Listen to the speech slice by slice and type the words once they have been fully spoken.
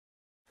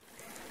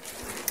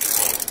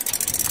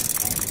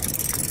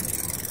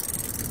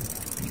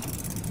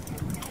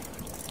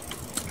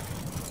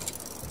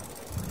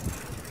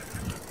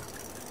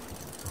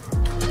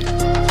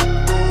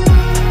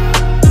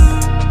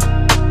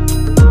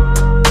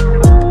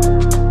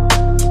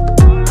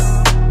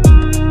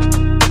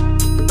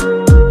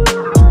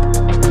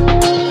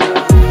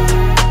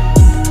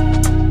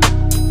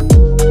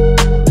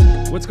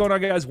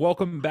going on, guys?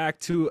 Welcome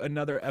back to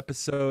another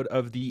episode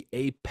of the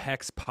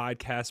Apex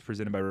podcast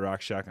presented by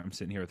Rock Shock. I'm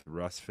sitting here with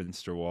Russ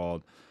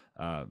Finsterwald,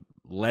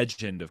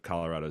 legend of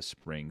Colorado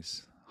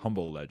Springs,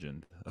 humble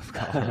legend of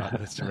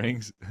Colorado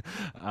Springs.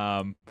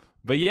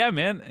 But yeah,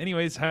 man.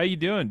 Anyways, how you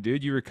doing,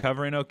 dude? You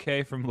recovering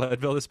okay from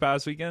Leadville this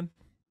past weekend?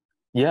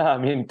 Yeah, I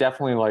mean,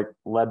 definitely like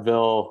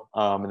Leadville,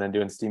 and then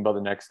doing Steamboat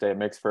the next day. It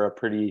makes for a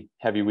pretty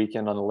heavy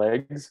weekend on the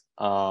legs.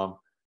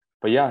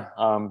 But yeah,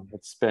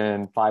 it's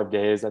been 5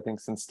 days, I think,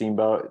 since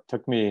Steamboat. It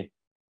took me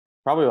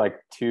probably like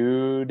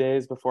 2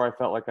 days before I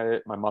felt like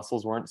my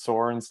muscles weren't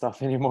sore and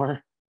stuff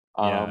anymore.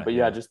 Yeah, But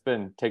yeah, yeah. just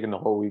been taking the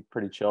whole week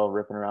pretty chill,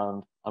 ripping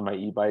around on my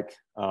e-bike.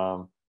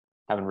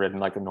 Haven't ridden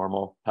like a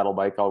normal pedal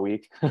bike all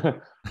week.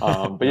 But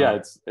yeah, No,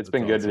 it's that's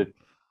been good awesome.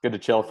 to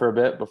chill for a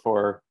bit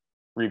before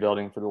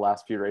rebuilding for the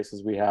last few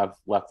races we have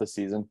left this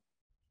season.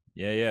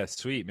 Yeah, yeah,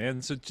 sweet,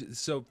 man.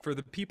 So for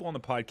the people on the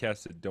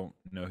podcast that don't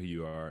know who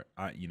you are,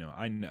 I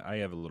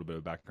have a little bit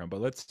of background, but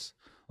let's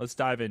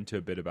dive into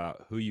a bit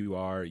about who you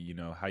are,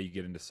 how you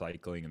get into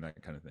cycling and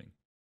that kind of thing.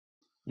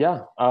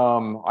 Yeah,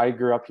 I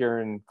grew up here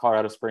in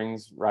Colorado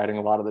Springs, riding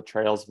a lot of the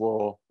trails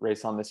we'll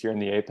race on this year in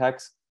the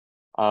Apex.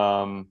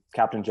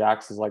 Captain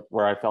Jack's is like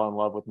where I fell in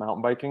love with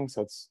mountain biking,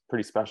 so it's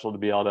pretty special to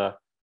be able to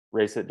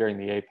race it during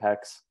the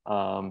Apex.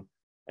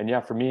 And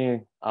yeah, for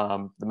me,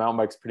 the mountain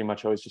bike's pretty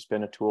much always just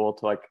been a tool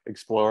to like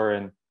explore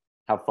and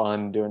have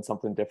fun doing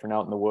something different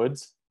out in the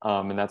woods.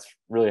 And that's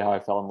really how I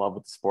fell in love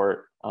with the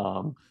sport.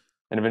 And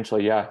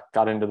eventually, yeah,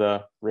 got into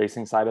the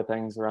racing side of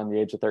things around the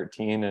age of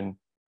 13.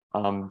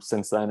 And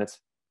since then, it's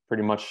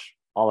pretty much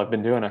all I've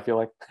been doing, I feel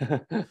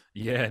like.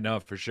 Yeah, no,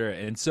 for sure.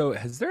 And so,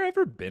 has there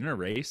ever been a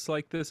race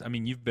like this? I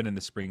mean, you've been in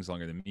the Springs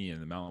longer than me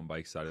and the mountain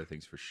bike side of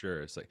things for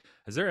sure. It's like,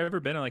 has there ever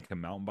been like a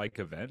mountain bike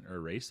event or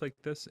race like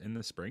this in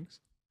the Springs?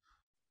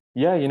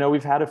 Yeah,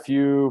 we've had a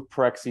few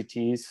Pro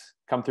XCTs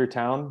come through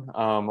town.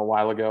 A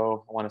while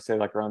ago, I want to say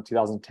like around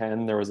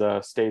 2010, there was a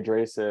stage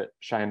race at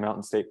Cheyenne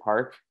Mountain State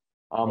Park.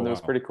 Oh That was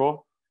wow. pretty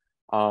cool.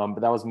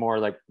 But that was more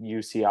like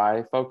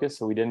UCI focused,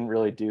 so we didn't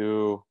really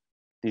do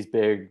these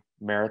big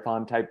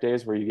marathon type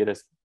days where you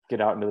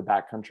get out into the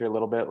backcountry a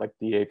little bit, like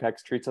the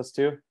Apex treats us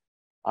to.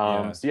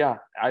 Yeah. So yeah,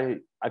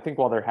 I think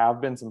while there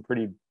have been some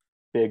pretty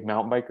big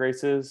mountain bike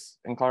races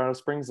in Colorado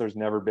Springs, there's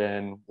never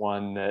been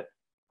one that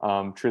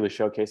truly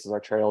showcases our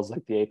trails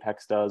like the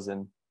Apex does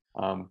and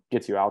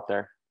gets you out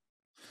there.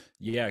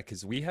 Yeah,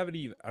 because we haven't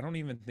even, I don't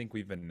even think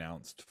we've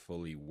announced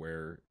fully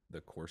where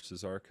the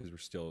courses are because we're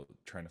still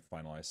trying to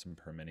finalize some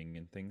permitting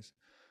and things.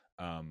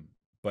 Um,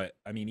 but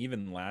I mean,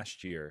 even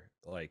last year,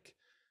 like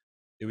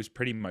it was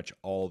pretty much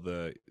all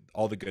the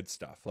good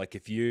stuff. Like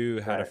if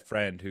you had a Right.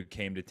 friend who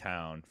came to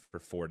town for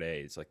 4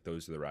 days, like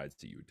those are the rides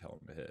that you would tell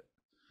them to hit.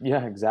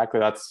 Yeah, exactly.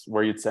 That's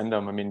where you'd send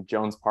them. I mean,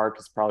 Jones Park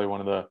is probably one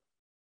of the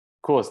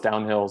coolest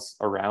downhills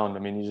around. I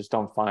mean, you just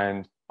don't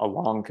find a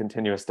long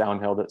continuous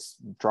downhill that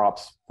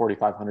drops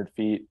 4,500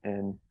 feet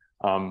in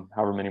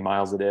however many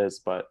miles it is.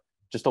 But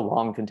just a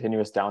long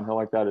continuous downhill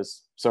like that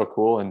is so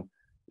cool. And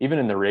even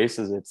in the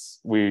races,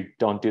 we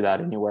don't do that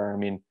anywhere. I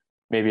mean,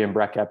 maybe in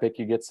Breck Epic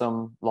you get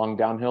some long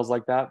downhills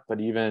like that, but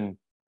even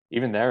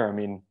there, I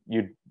mean,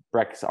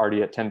 Breck's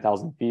already at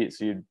 10,000 feet,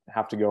 so you'd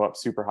have to go up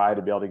super high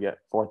to be able to get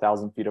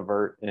 4,000 feet of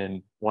vert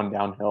in one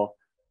downhill.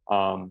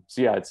 So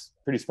yeah, it's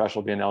pretty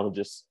special being able to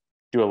just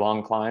do a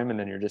long climb and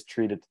then you're just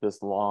treated to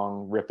this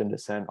long rip and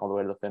descent all the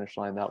way to the finish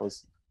line. That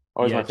was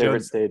always Yeah, my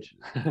favorite stage.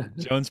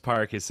 Jones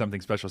Park is something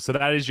special. So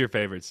that is your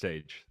favorite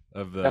stage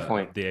of the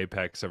Definitely.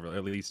 Apex over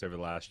at least over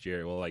the last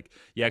year. Well, like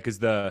yeah, because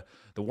the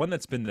one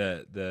that's been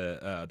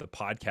the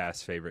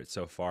podcast favorite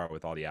so far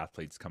with all the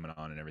athletes coming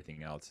on and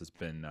everything else has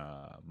been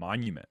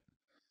Monument.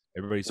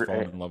 Everybody's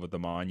fallen Right. in love with the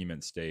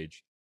Monument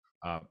stage.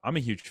 I'm a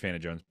huge fan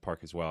of Jones Park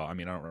as well. I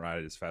mean, I don't ride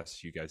it as fast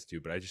as you guys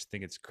do, but I just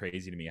think it's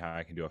crazy to me how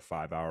I can do a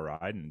 5 hour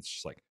ride and it's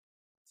just like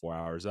 4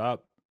 hours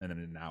up and then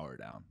an hour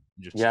down,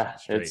 just Yeah,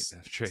 straight it's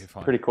straight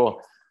fun. pretty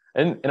cool.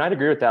 And I'd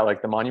agree with that.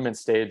 Like the Monument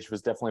stage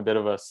was definitely a bit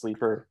of a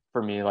sleeper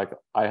for me. Like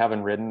I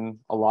haven't ridden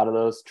a lot of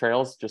those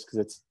trails just because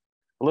it's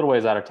a little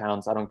ways out of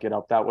town, so I don't get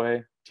up that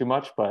way too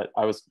much. But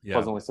I was Yeah.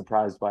 pleasantly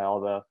surprised by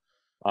all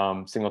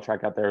the single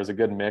track out there. It was a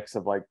good mix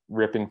of like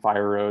ripping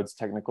fire roads,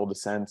 technical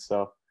descent.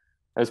 So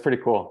it was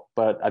pretty cool.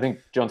 But I think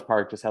Jones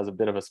Park just has a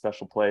bit of a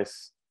special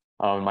place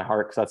in my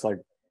heart because that's like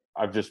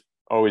I've just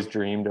always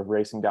dreamed of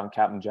racing down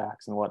Captain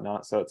Jacks and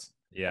whatnot. So it's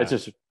Yeah.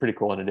 just pretty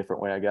cool in a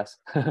different way, I guess.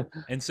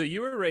 And so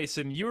you were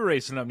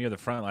racing up near the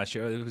front last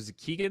year. Was it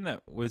Keegan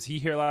that was he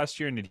here last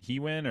year and did he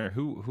win or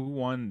who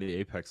won the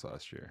Apex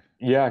last year?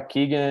 Yeah,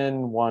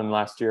 Keegan won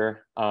last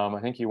year. I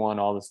think he won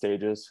all the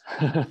stages.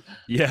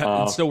 Yeah. And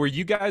uh, so were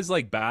you guys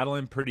like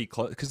battling pretty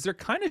close because they're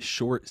kind of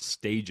short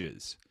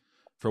stages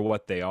for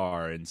what they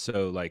are. And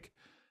so like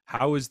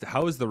how is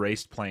the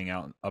race playing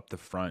out up the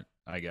front,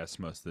 I guess,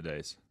 most of the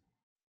days?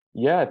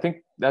 yeah, I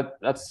think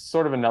that's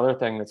sort of another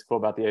thing that's cool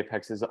about the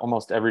Apex is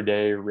almost every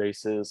day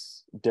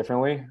races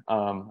differently.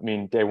 I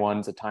mean, day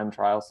one's a time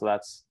trial, so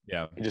that's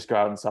Yeah. you just go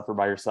out and suffer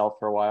by yourself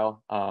for a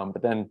while.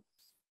 But then,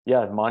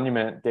 yeah,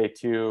 Monument day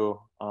two,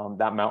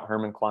 That Mount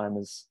Herman climb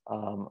is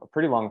a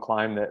pretty long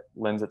climb that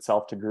lends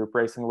itself to group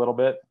racing a little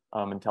bit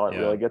until it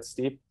really gets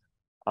steep.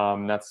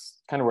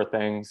 That's kind of where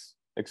things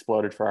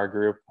exploded for our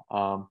group.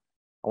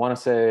 I want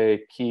to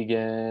say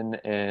Keegan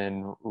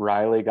and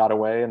Riley got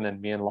away, and then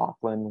me and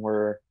Lachlan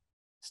were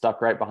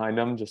stuck right behind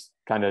them, just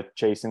kind of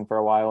chasing for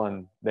a while,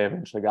 and they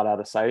eventually got out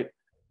of sight.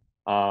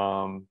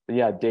 But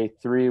yeah, day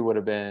 3 would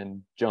have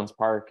been Jones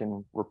Park,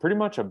 and we're pretty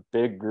much a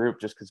big group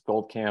just because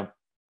Gold Camp,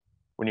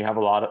 when you have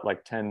a lot of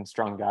like 10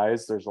 strong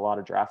guys, there's a lot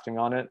of drafting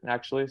on it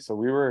actually. So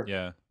we were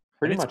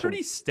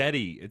pretty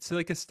steady. It's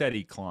like a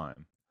steady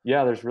climb.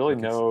 Yeah, there's really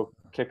no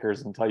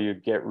kickers until you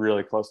get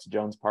really close to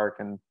Jones Park,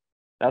 and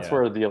that's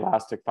where the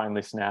elastic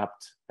finally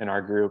snapped in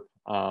our group.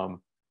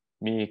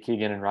 Me,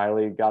 Keegan, and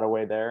Riley got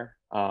away there.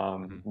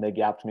 And they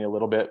gapped me a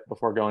little bit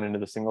before going into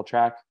the single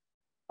track.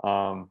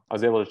 I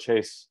was able to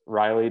chase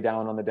Riley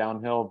down on the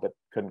downhill, but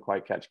couldn't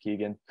quite catch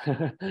Keegan.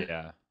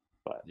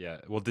 But yeah,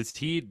 well, does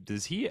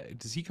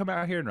he come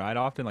out here and ride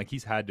often? Like,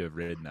 he's had to have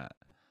ridden that.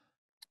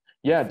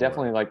 Yeah,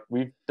 definitely. Like,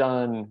 we've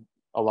done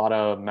a lot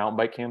of mountain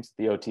bike camps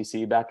at the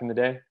OTC back in the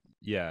day.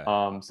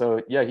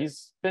 So yeah,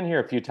 he's been here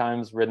a few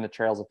times, ridden the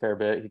trails a fair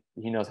bit.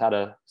 He knows how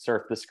to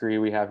surf the scree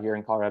we have here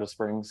in Colorado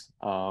Springs.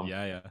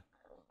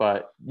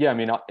 But yeah, I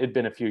mean, it'd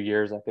been a few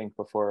years, I think,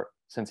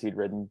 since he'd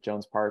ridden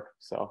Jones Park.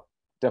 So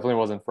definitely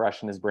wasn't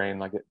fresh in his brain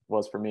like it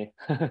was for me.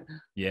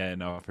 Yeah,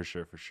 no, for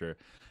sure.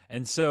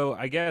 And so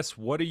I guess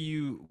what are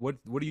you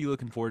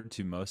looking forward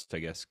to most, I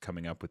guess,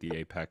 coming up with the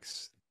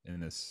Apex in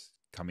this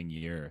coming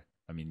year?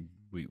 I mean,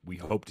 we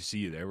hope to see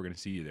you there. We're going to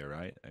see you there,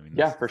 right? I mean,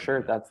 yeah, for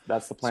sure.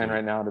 That's the plan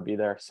right now, to be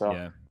there. So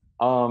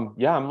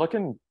yeah, I'm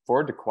looking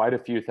forward to quite a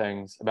few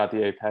things about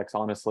the Apex,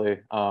 honestly.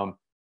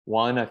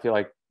 One, I feel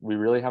like we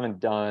really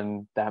haven't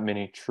done that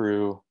many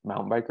true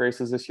mountain bike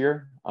races this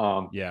year.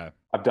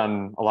 I've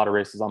done a lot of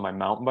races on my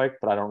mountain bike,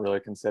 but I don't really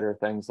consider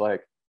things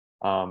like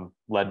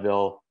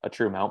Leadville a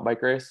true mountain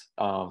bike race.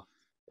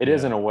 It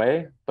is in a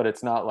way, but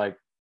it's not like,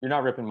 you're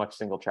not ripping much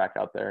single track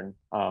out there.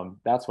 And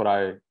that's what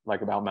I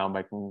like about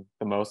mountain biking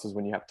the most, is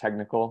when you have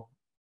technical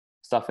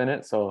stuff in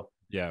it. So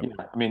yeah,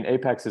 I mean,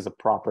 Apex is a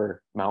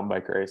proper mountain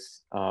bike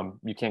race.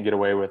 You can't get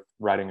away with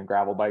riding a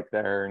gravel bike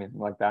there or anything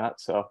like that.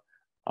 So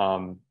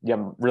yeah,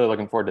 I'm really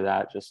looking forward to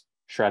that, just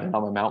shredding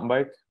on my mountain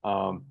bike.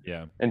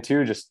 And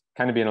 2, just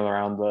kind of being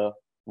around the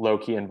low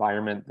key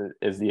environment that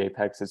is the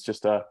Apex. It's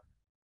just a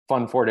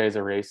fun 4 days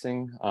of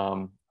racing.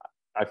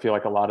 I feel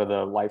like a lot of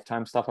the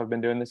Lifetime stuff I've been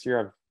doing this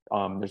year,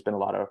 there's been a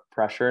lot of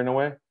pressure in a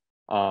way.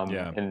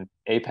 In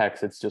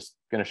Apex, it's just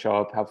going to show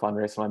up, have fun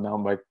racing my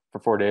mountain bike for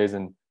 4 days,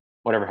 and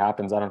whatever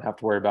happens, I don't have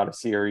to worry about a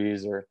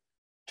series or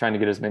trying to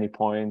get as many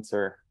points,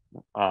 or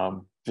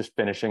just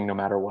finishing no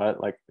matter what.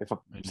 Like, if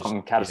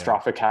something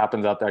catastrophic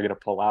happens out there, I get to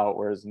pull out.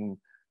 Whereas in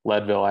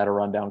Leadville, I had to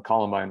run down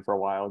Columbine for a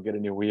while, get a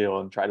new wheel,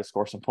 and try to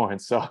score some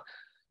points. So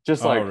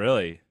just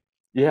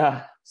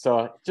yeah.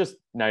 So just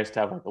nice to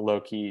have like a low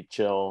key,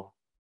 chill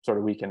sort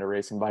of weekend of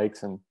racing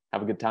bikes and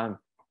have a good time.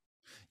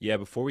 Yeah,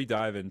 before we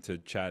dive into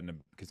chatting,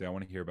 because I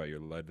want to hear about your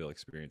Leadville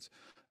experience,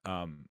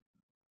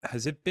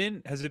 has it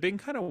been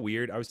kind of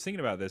weird? I was thinking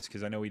about this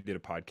because I know we did a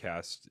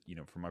podcast,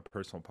 for my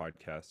personal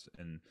podcast,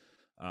 and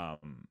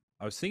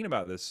I was thinking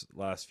about this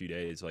last few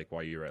days, like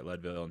while you were at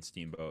Leadville and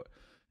Steamboat,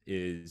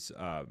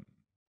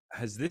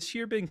 has this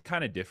year been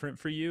kind of different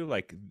for you?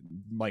 Like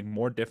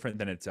more different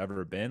than it's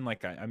ever been?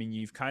 Like, I mean,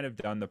 you've kind of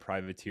done the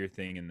privateer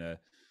thing and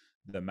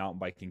the mountain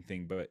biking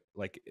thing, but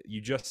like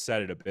you just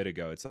said it a bit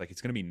ago, it's like,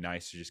 it's going to be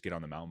nice to just get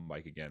on the mountain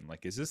bike again.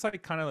 Like, is this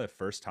like kind of the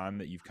first time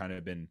that you've kind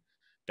of been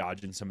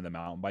dodging some of the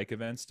mountain bike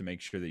events to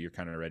make sure that you're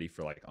kind of ready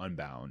for like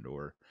Unbound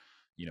or,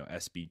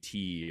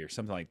 SBT or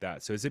something like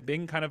that? So has it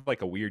been kind of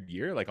like a weird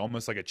year, like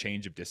almost like a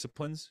change of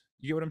disciplines?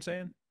 You get what I'm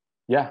saying?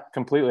 Yeah,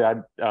 completely. I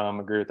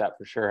agree with that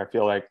for sure. I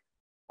feel like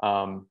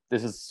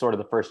this is sort of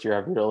the first year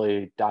I've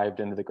really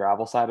dived into the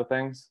gravel side of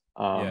things.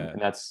 And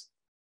that's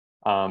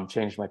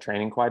changed my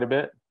training quite a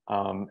bit.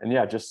 And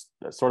yeah, just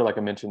sort of like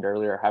I mentioned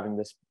earlier, having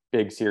this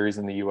big series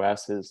in the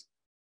US is,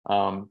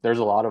 there's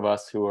a lot of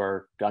us who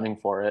are gunning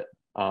for it.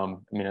 I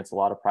mean, it's a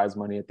lot of prize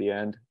money at the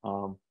end.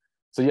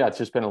 So yeah, it's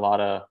just been a lot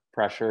of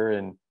pressure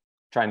and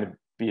trying to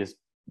be as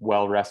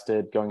well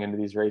rested going into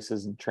these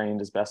races and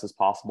trained as best as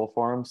possible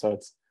for them. So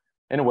it's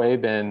in a way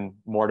been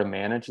more to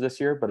manage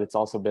this year, but it's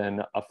also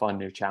been a fun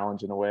new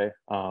challenge in a way.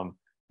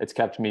 It's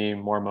kept me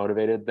more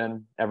motivated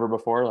than ever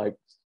before. Like,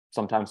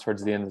 sometimes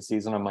towards the end of the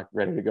season, I'm like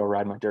ready to go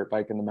ride my dirt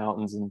bike in the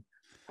mountains and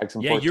like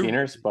some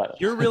 14ers. But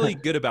you're really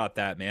good about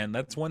that, man.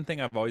 That's one thing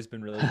I've always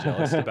been really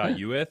jealous about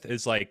you with,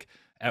 is like,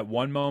 at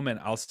one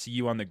moment I'll see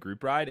you on the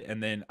group ride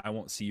and then I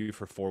won't see you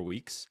for 4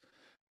 weeks,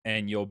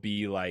 and you'll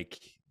be like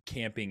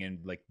camping in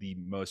like the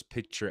most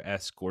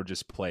picturesque,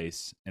 gorgeous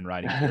place and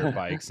riding dirt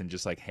bikes and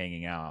just like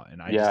hanging out.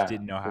 And I just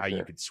didn't know how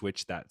you could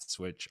switch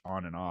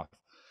on and off.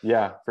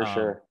 Yeah, for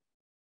sure.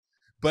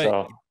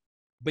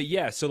 But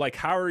yeah, so like,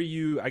 how are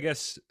you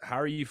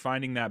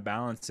finding that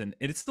balance? And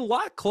it's a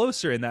lot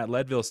closer in that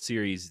Leadville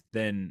series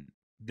than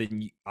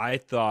I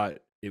thought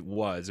it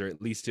was, or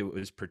at least it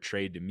was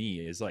portrayed to me,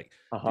 is like,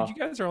 dude, Uh-huh. you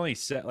guys are only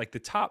set, like the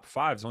top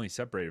five is only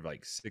separated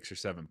like 6 or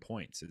 7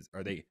 points.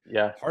 Are they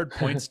Yeah. hard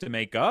points to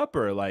make up,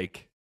 or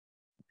like?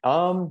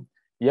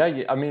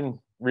 Yeah, I mean,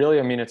 really,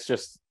 I mean, it's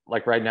just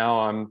like right now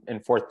I'm in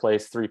fourth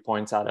place, 3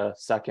 points out of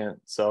second.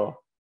 So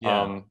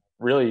Yeah,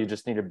 really you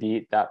just need to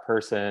beat that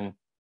person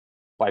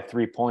by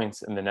 3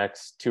 points in the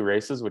next two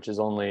races, which is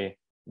only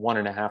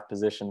 1.5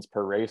 positions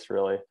per race,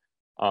 really.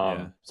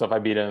 yeah, So if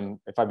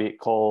I beat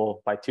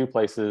Cole by 2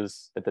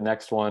 places at the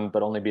next one,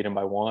 but only beat him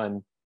by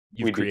one,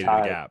 you've we'd be created a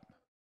tied. gap.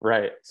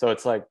 Right. So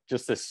it's like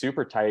just this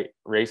super tight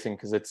racing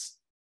because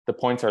the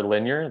points are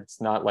linear.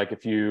 It's not like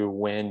if you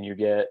win, you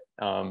get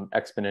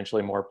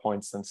exponentially more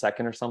points than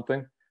second or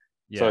something.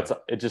 So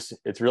Yeah.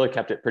 it's really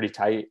kept it pretty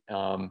tight.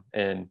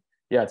 And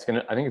yeah, I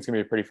think it's gonna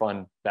be a pretty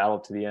fun battle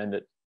to the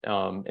end.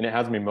 And it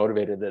has me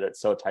motivated that it's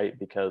so tight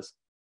because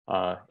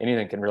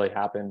anything can really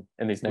happen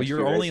in these Well, next you're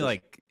few only races.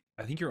 like,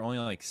 I think you're only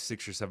like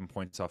 6 or 7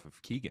 points off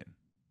of Keegan.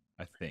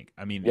 I think.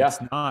 I mean,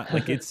 it's Yeah. not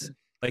like it's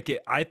like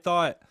I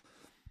thought,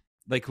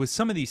 like with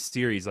some of these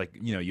series, like,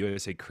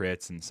 USA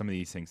crits and some of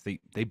these things,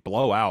 they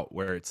blow out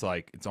where it's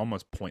like it's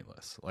almost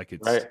pointless. Like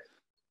it's Right.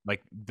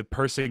 like the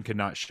person could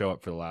not show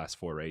up for the last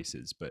 4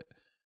 races, but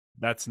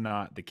that's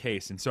not the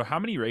case. And so, how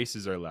many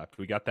races are left?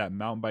 We got that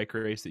mountain bike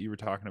race that you were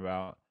talking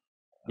about.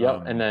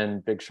 Yep. And then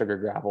Big Sugar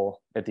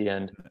Gravel at the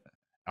end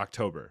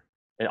October.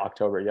 in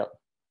October. Yep.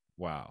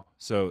 Wow.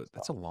 So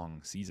that's a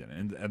long season.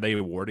 And are they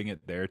awarding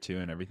it there too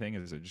and everything?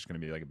 Is it just going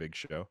to be like a big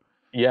show?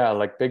 Yeah,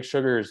 like Big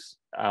Sugar's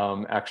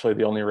actually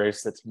the only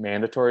race that's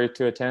mandatory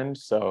to attend.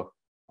 So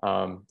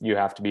you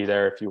have to be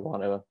there if you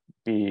want to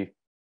be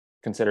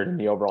considered in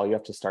the overall. You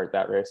have to start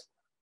that race.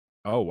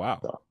 Oh, wow.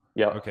 So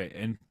yeah, Okay.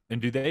 And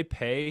do they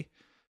pay?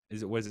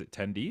 Was it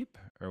 10 deep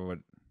or what?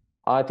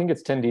 I think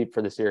it's 10 deep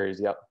for the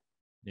series. Yep.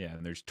 Yeah,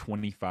 and there's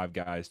 25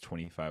 guys,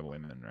 25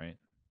 women, right?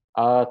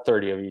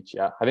 30 of each.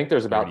 Yeah, I think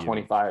there's about 30 of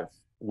each. 25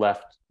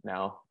 left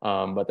now,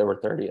 but there were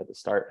 30 at the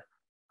start.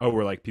 Oh,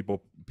 we're like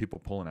people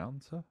pulling out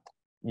and stuff?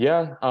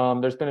 Yeah,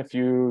 there's been a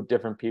few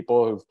different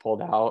people who've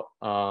pulled out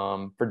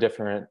for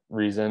different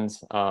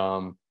reasons.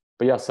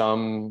 But yeah,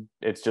 some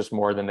it's just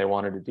more than they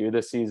wanted to do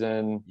this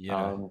season.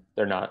 Yeah.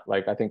 They're not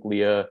like I think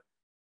Leah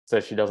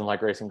says she doesn't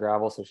like racing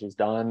gravel, so she's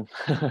done.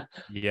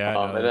 Yeah,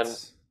 no, And then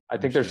that's I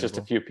think there's just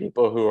a understandable. few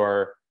people who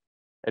are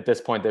at this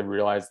point they've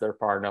realized they're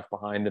far enough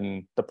behind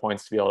in the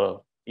points to be able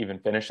to even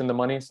finish in the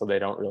money, so they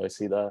don't really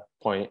see the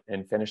point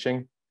in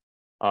finishing.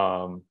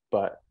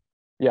 But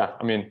yeah,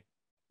 I mean,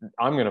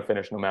 I'm going to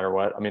finish no matter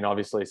what. I mean,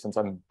 obviously, since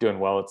I'm doing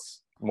well,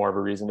 it's more of a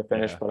reason to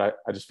finish. Yeah. But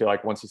I just feel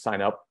like once you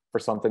sign up for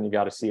something, you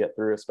got to see it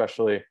through,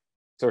 especially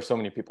there are so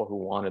many people who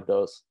wanted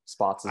those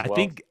spots as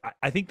well.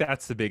 I think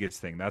that's the biggest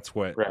thing. That's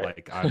what Right.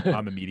 like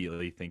I'm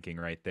immediately thinking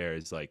right there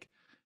is like,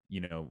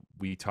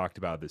 we talked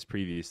about this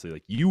previously.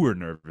 Like you were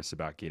nervous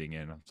about getting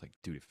in. I was like,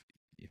 dude,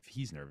 if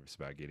he's nervous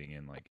about getting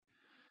in, like,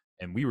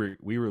 and we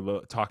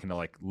were talking to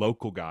like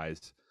local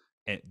guys,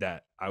 and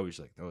that I was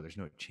like, oh, there's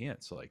no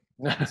chance like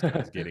this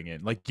guy's getting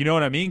in. Like, you know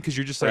what I mean? Because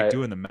you're just like Right.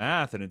 doing the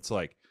math, and it's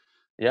like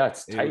Yeah,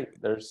 it's it, tight.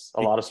 There's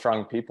a it lot of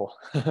strong people.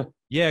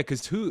 yeah,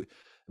 because who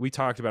we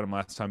talked about him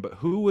last time, but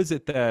who was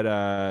it that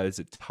is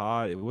it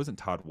Todd? It wasn't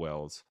Todd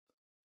Wells.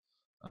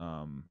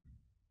 Um,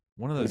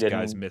 one of Who those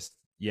guys didn't? missed.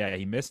 Yeah,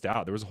 he missed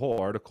out. There was a whole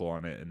article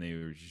on it, and they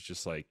were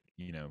just like,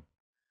 Um,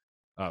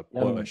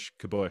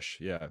 Kabush,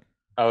 yeah,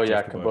 oh yeah,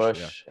 Jeff Kabush,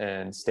 yeah, Kabush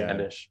and yeah,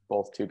 Standish,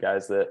 both two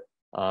guys that,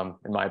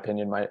 in my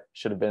opinion,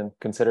 should have been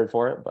considered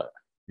for it. But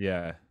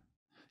yeah,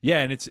 yeah.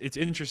 And it's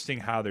interesting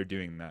how they're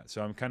doing that.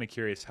 So I'm kind of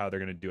curious how they're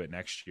going to do it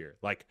next year.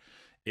 Like,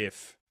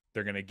 if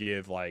they're going to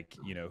give like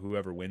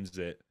whoever wins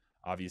it,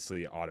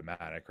 obviously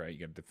automatic, right? You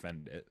got to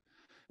defend it,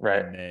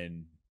 right.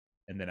 and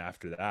then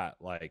after that,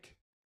 like,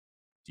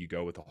 do you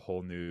go with a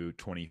whole new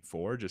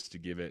 24 just to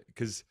give it?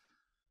 Because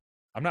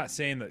I'm not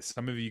saying that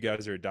some of you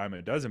guys are a dime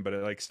a dozen, but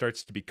it like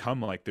starts to become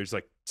like there's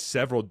like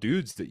several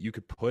dudes that you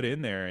could put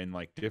in there in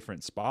like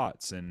different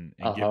spots and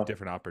give Uh-huh.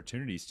 different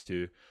opportunities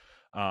to.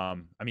 I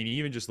mean,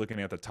 even just looking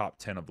at the top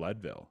 10 of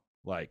Leadville,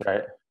 like,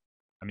 Right.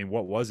 I mean,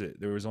 what was it?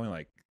 There was only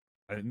like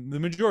the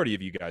majority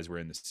of you guys were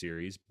in the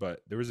series,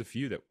 but there was a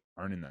few that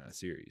aren't in that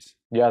series.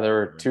 Yeah, there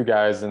were two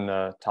guys in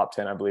the top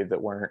 10, I believe,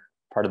 that weren't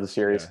part of the Yeah.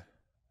 series.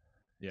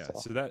 Yeah.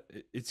 So So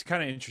it's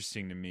kind of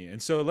interesting to me.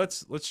 And so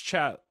let's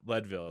chat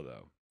Leadville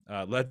though.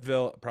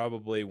 Leadville,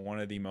 probably one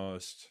of the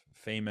most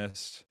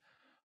famous,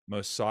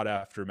 most sought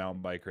after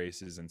mountain bike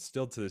races. And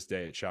still to this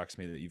day, it shocks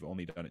me that you've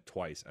only done it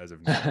twice as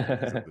of now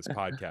because of this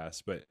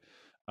podcast. But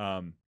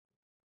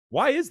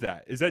why is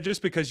that? Is that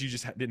just because you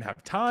just didn't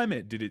have time?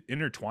 Did it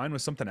intertwine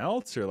with something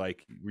else? Or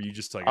like, were you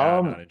just like,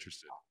 not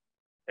interested?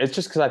 it's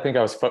just because I think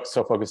I was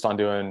so focused on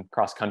doing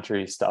cross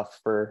country stuff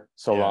for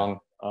so Yeah.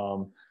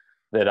 long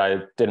that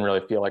I didn't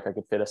really feel like I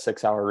could fit a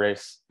 6 hour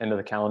race into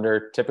the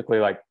calendar. Typically,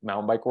 like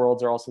mountain bike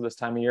worlds are also this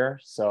time of year,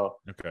 so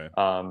Okay.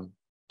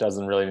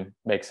 doesn't really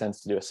make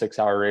sense to do a 6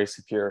 hour race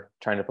if you're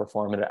trying to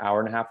perform at an hour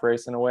and a half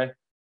race in a way, Yeah.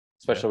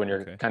 especially when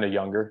you're Okay. kind of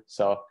younger.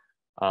 So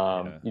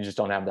Yeah. you just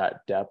don't have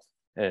that depth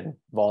and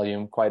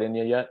volume quite in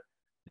you yet.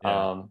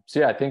 Yeah. So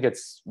yeah, I think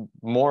it's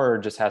more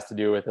just has to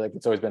do with like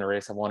it's always been a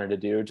race I've wanted to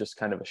do, just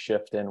kind of a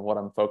shift in what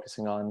I'm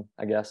focusing on,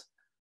 I guess.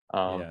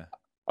 Yeah.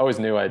 I always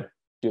knew I'd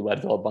do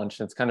Leadville a bunch,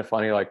 and it's kind of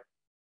funny. Like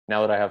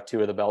now that I have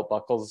two of the belt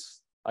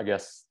buckles, I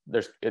guess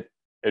it'd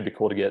be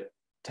cool to get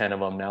 10 of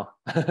them now.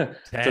 So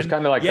it's 10.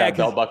 kind of like Yeah, that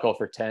belt because buckle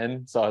for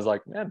 10. So I was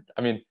like, man,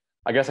 I mean,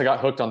 I guess I got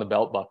hooked on the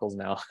belt buckles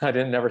now. I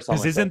didn't never saw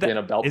isn't myself being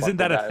a belt isn't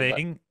buckle that a guy, but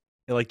thing?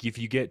 Like if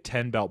you get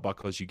 10 belt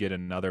buckles, you get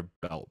another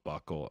belt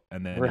buckle.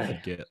 And then if you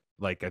right. get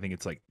like I think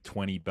it's like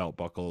 20 belt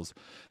buckles,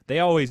 they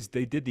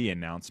did the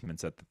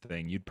announcements at the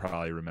thing. You'd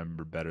probably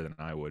remember better than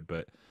I would,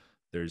 but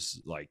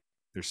there's like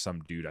there's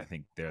some dude I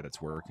think there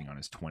that's working on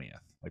his 20th.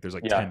 Like there's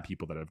like Yeah, 10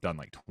 people that have done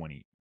like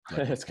 20 it's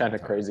Leadville kind time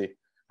of trials. crazy.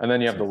 And then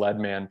you have So the lead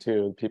man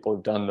too. People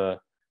who've done the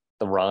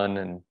run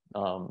and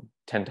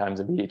 10 times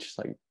a beach.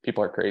 Like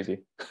people are crazy.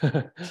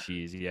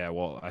 geez, yeah.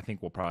 Well, I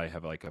think we'll probably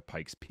have like a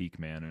Pikes Peak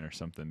man or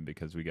something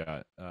because we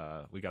got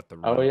the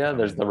Oh run yeah,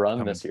 there's the run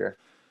coming. this year.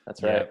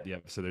 That's right. Yep,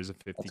 yep. So there's a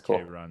That's 50K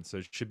cool. run, so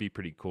it should be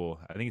pretty cool.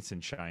 I think it's in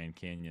Cheyenne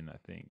Canyon. I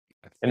think.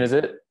 I And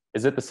think.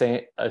 is it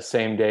the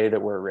same day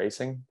that we're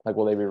racing? Like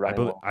will they be I running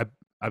believe. well?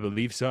 I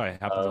believe so.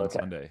 It happens on Okay.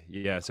 Sunday.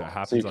 Yeah, so it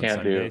So you happens on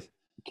can't do Sundays.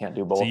 you can't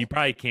do So both. you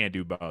probably can't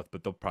do both,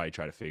 but they'll probably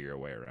try to figure a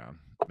way around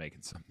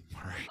making something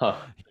work. Huh.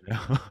 You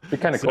know? It'd be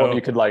kind of cool if So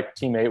you could like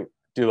teammate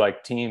do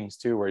like teams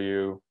too, where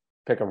you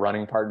pick a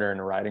running partner and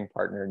a riding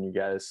partner, and you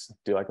guys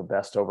do like a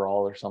best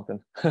overall or something.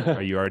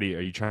 are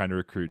you trying to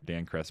recruit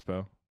Dan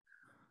Crespo?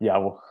 Yeah,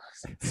 well,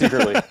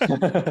 secretly.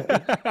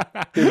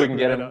 See if we can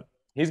get Right him. on.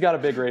 He's got a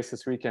big race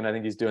this weekend. I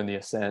think he's doing the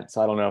Ascent,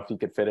 so I don't know if he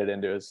could fit it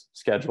into his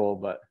schedule,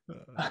 but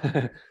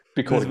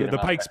be cool to get him The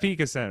out Pikes there. Peak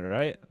ascent,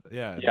 right?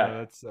 Yeah, Yeah, no,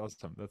 that's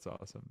awesome. That's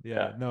awesome. Yeah,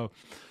 yeah. no.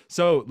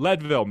 So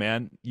Leadville,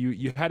 man,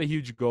 you had a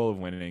huge goal of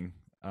winning.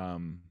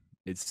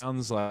 It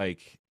sounds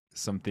like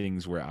some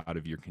things were out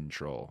of your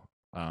control.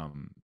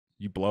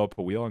 You blow up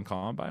a wheel on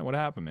Columbine. What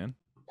happened, man?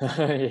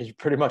 You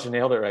pretty much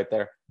nailed it right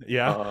there.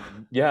 Yeah,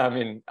 Yeah, I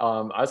mean,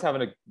 I was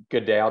having a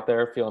good day out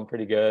there, feeling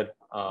pretty good.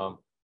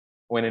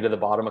 Went into the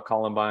bottom of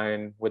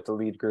Columbine with the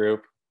lead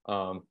group.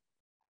 And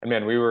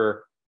man,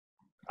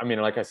 I mean,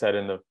 like I said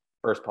in the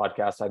first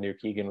podcast, I knew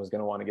Keegan was going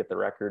to want to get the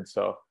record.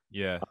 So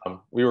yeah,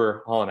 we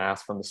were hauling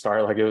ass from the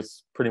start. Like it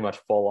was pretty much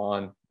full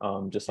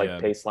on, just like yeah,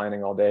 pace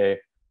lining all day.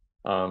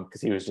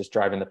 Because he was just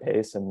driving the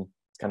pace, and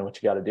it's kind of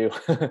what you got to do.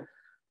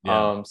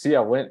 yeah, So yeah,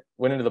 went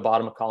into the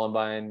bottom of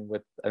Columbine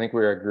with I think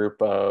we were a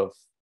group of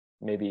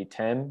maybe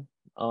 10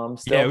 yeah. It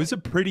still. was a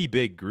pretty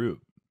big group.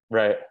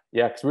 Right.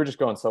 Yeah, because we were just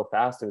going so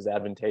fast, it was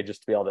advantageous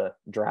to be able to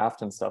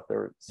draft and stuff.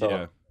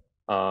 Yeah,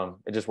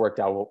 It just worked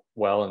out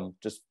well, and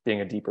just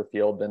being a deeper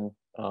field than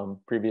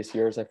previous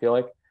years, I feel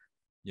like.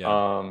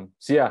 yeah.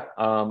 So yeah,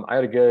 I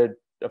had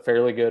a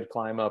fairly good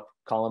climb up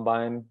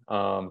Columbine.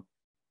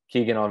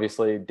 Keegan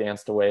obviously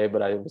danced away,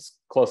 but I was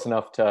close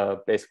enough to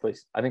basically,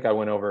 I think I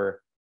went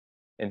over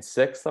in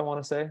sixth, I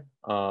want to say.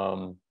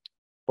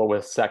 But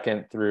with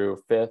second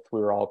through fifth, we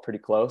were all pretty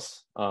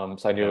close. So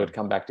I knew it Yeah. would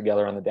come back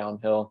together on the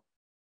downhill.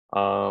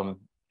 And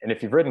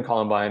if you've ridden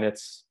Columbine,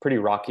 it's pretty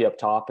rocky up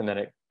top, and then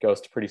it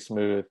goes to pretty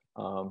smooth.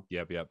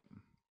 Yep, yep.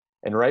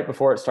 And right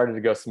before it started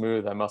to go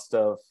smooth, I must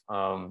have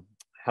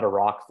had a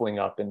rock fling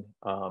up and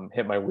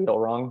hit my wheel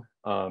wrong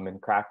and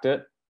cracked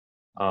it.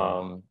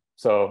 Oh,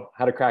 So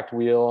had a cracked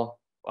wheel,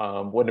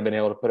 wouldn't have been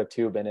able to put a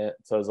tube in it.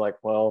 So I was like,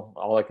 well,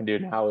 all I can do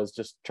now is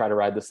just try to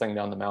ride this thing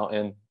down the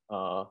mountain.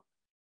 oh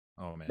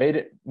man.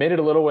 Made it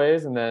a little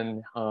ways, and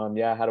then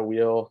yeah, had a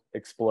wheel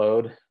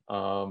explode.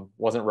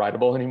 Wasn't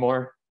rideable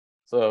anymore.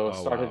 So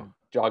Oh started wow.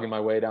 jogging my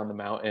way down the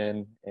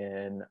mountain,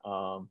 and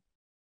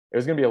it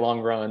was gonna be a long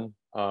run.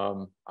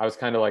 I was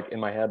kind of like in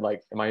my head,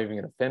 like, am I even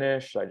gonna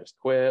finish? Should I just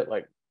quit?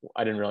 Like,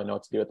 I didn't really know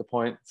what to do at the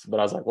point, but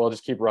I was like, well,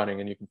 just keep running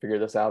and you can figure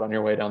this out on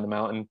your way down the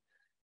mountain.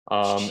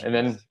 And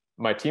then Jeez.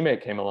 my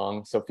teammate came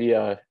along,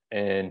 Sofia,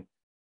 and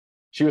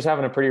she was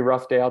having a pretty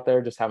rough day out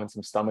there, just having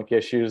some stomach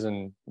issues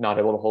and not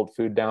able to hold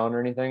food down or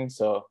anything.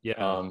 So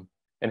Yeah.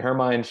 in her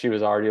mind, she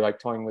was already like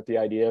toying with the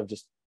idea of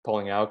just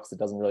pulling out, because it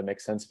doesn't really make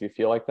sense if you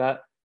feel like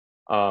that.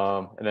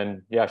 And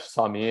then yeah, she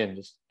saw me and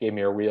just gave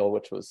me her wheel,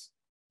 which was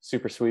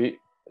super sweet. It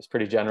was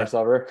pretty generous That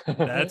of her.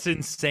 that's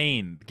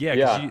insane. Yeah,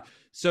 because Yeah. you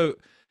so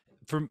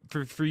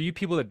for you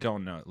people that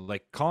don't know,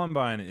 like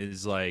Columbine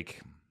is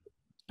like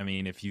I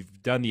mean, if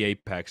you've done the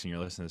Apex and you're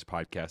listening to this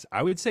podcast,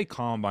 I would say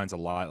Columbine's a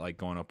lot like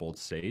going up Old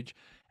Stage,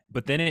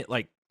 but then it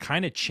like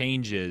kind of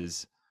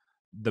changes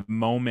the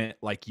moment.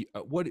 Like,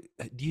 what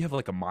do you have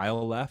like a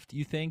mile left?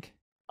 You think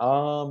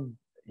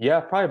Yeah,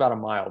 probably about a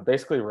mile,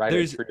 basically right at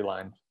there's tree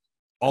line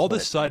all is of when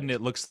a it sudden changed.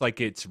 it looks like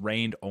it's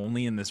rained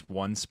only in this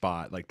one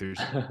spot. Like there's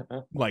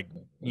like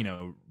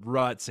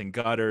ruts and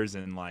gutters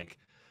and like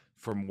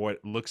from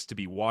what looks to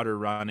be water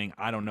running.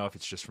 I don't know if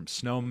it's just from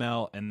snow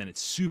melt, and then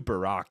it's super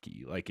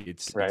rocky. Like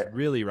it's Right.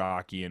 really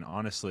rocky, and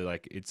honestly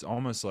like it's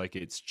almost like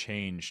it's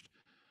changed.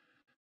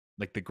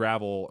 Like the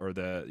gravel or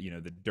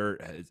the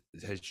dirt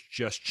has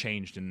just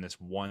changed in this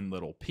one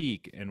little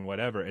peak and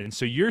whatever. And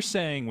so you're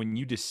saying when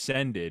you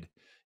descended,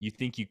 you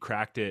think you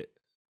cracked it.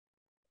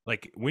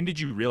 Like when did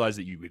you realize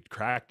that you had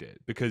cracked it?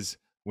 Because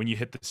when you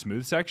hit the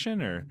smooth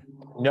section, or?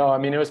 No, I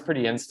mean, it was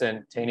pretty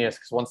instantaneous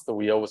because once the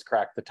wheel was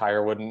cracked, the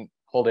tire wouldn't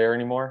hold air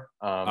anymore.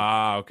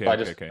 Okay,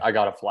 So okay. I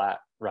got a flat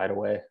right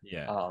away.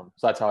 Yeah. So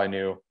that's how I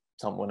knew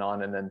something went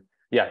on. And then,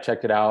 yeah,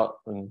 checked it out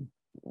and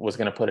was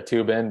going to put a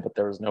tube in, but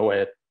there was no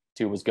way a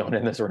tube was going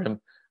in this rim.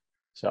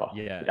 So,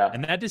 yeah.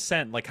 And that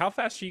descent, like, how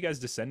fast are you guys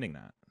descending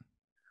that?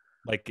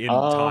 Like, in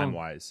time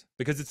wise?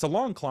 Because it's a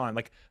long climb.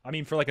 Like, I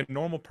mean, for like a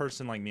normal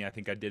person like me, I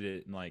think I did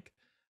it in like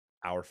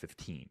hour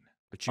 15.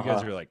 But you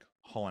guys are like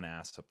hauling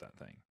ass up that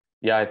thing.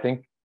 Yeah, I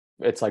think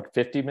it's like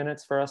 50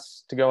 minutes for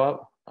us to go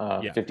up.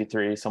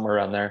 53, somewhere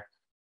around there.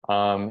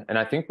 And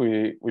I think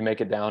we make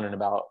it down in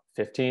about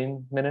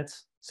 15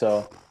 minutes.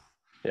 So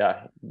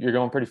yeah, you're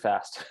going pretty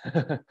fast.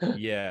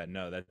 Yeah,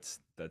 no, that's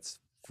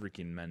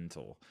freaking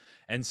mental.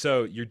 And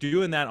so you're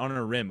doing that on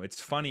a rim.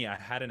 It's funny, I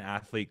had an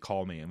athlete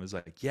call me and was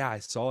like, yeah, I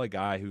saw a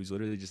guy who's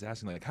literally just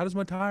asking, like, how does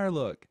my tire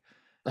look?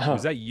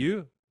 Was that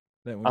you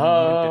that when you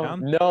went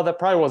down? No, that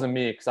probably wasn't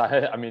me, because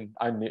I mean,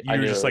 I knew you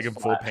were just like in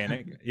full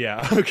panic.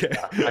 Yeah. Okay.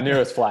 Yeah, I knew it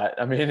was flat.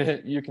 I mean,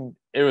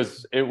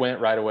 it went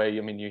right away.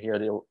 I mean, you hear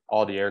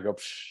all the air go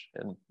psh,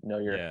 and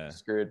you're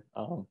screwed.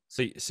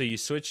 So you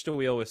switched a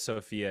wheel with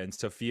Sofia, and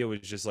Sofia was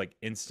just like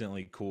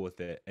instantly cool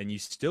with it, and you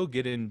still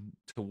get into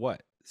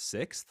what,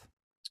 6th?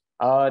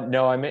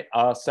 No, I made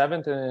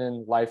 7th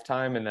in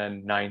Lifetime and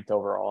then 9th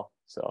overall.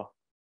 So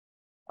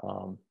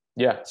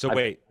yeah. So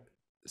wait,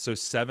 so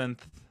 7th.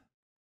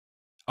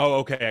 Oh,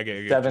 okay. I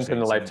get 7th in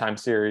the Lifetime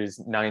series,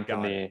 9th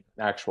in the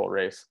actual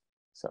race.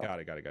 So got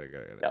it.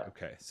 Yeah.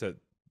 Okay, so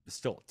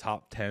still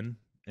top 10,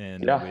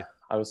 and yeah,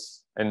 I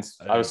was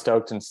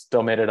stoked and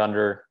still made it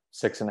under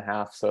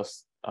 6.5. So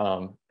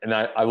and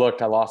I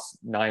looked, I lost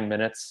 9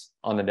 minutes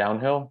on the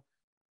downhill,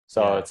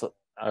 so it's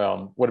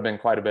would have been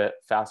quite a bit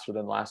faster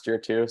than last year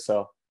too.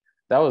 So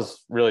that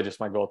was really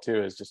just my goal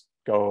too, is just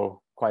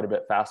go quite a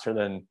bit faster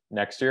than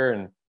next year.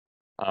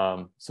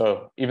 And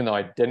so even though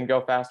I didn't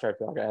go faster, I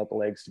feel like I had the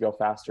legs to go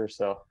faster.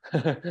 So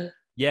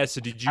yeah. So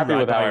did you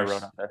ride by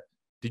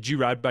Did you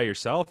ride by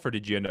yourself, or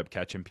did you end up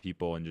catching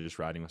people and just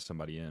riding with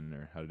somebody in,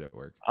 or how did it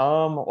work?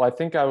 Well, I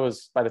think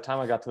by the time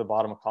I got to the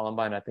bottom of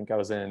Columbine, I think I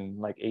was in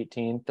like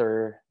 18th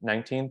or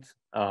 19th.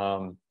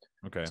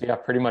 Okay. So yeah,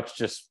 pretty much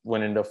just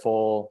went into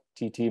full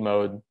TT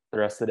mode the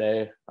rest of the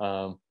day.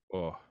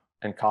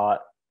 And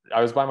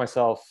I was by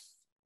myself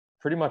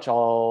pretty much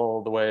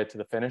all the way to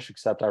the finish,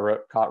 except I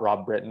caught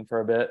Rob Britton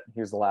for a bit.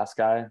 He was the last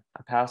guy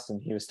I passed,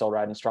 and he was still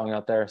riding strong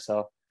out there.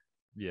 So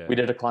yeah, we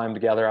did a climb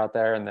together out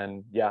there. And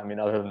then, yeah, I mean,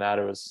 other than that,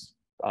 it was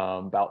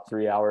about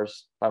 3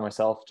 hours by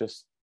myself,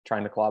 just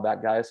trying to claw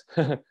back guys.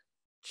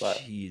 But,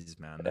 jeez,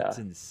 man, that's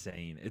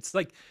insane. It's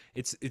like,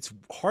 it's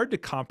hard to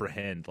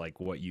comprehend like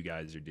what you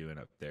guys are doing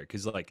up there.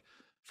 Cause like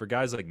for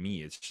guys like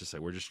me, it's just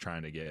like, we're just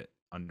trying to get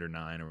under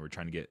 9, or we're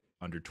trying to get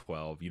under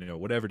 12,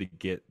 whatever, to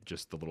get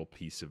just the little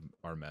piece of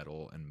our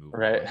medal and move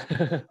right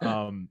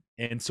on.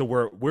 And so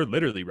we're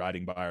literally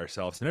riding by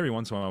ourselves, and every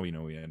once in a while,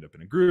 we end up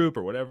in a group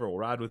or whatever, we'll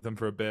ride with them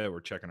for a bit, we're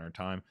checking our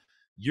time.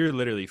 You're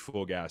literally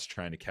full gas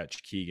trying to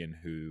catch Keegan,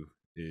 who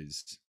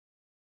is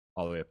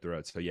all the way up the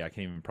road. So yeah, I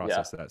can't even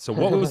process that. So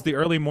what was the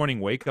early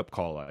morning wake up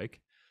call like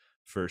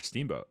for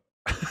Steamboat?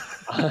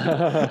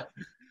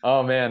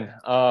 Oh man.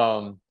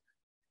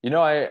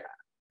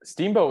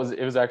 Steamboat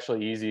was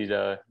actually easy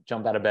to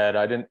jump out of bed.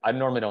 I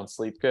normally don't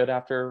sleep good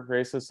after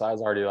races, so I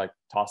was already like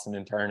tossing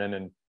and turning,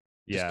 and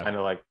just kind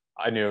of like,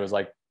 I knew it was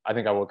like, I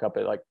think I woke up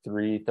at like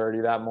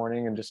 3:30 that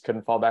morning and just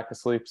couldn't fall back to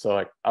sleep. So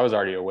like I was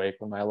already awake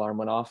when my alarm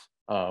went off.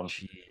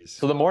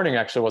 So the morning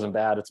actually wasn't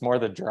bad. It's more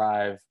the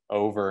drive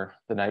over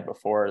the night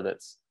before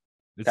that's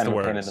kind of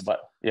a pain in the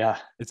butt. Yeah,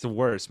 it's the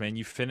worst, man.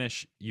 You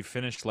finish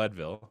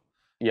Leadville.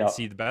 Yeah.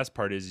 See, the best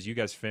part is you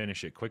guys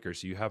finish it quicker,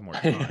 so you have more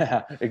time.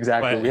 Yeah,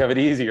 exactly. But we have it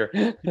easier.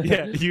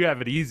 Yeah, you have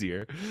it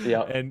easier.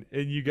 Yeah. And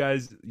you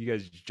guys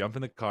jump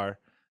in the car,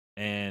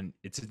 and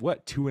it's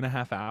what,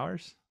 2.5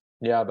 hours?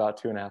 Yeah,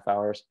 about 2.5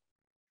 hours.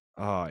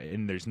 Oh,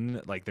 and there's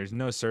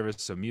no service,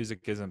 so music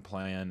isn't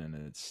playing, and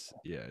it's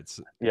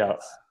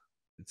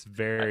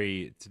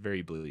very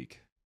bleak.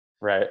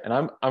 Right. And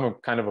I'm a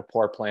kind of a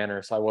poor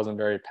planner, so I wasn't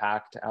very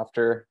packed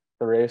after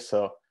the race.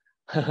 So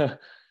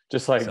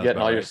just like getting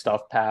all your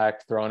stuff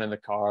packed, thrown in the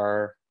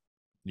car.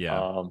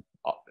 Yeah.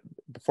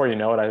 Before you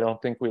know it, I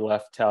don't think we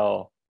left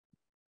till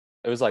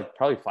it was like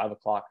probably 5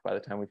 o'clock by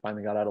the time we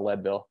finally got out of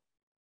Leadville.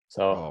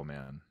 So, oh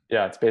man.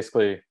 Yeah, it's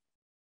basically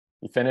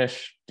you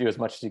finish, do as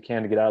much as you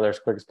can to get out of there as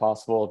quick as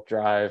possible,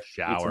 drive,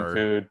 shower, eat some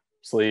food,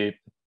 sleep,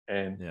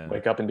 and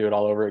wake up and do it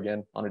all over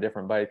again on a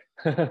different bike.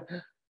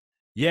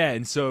 Yeah.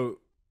 And so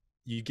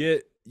you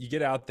get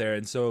out there.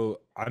 And so,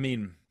 I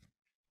mean,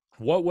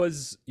 what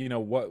was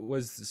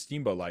the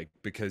Steamboat like?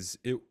 Because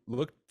it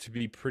looked to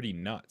be pretty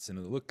nuts, and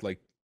it looked like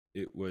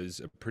it was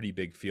a pretty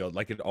big field,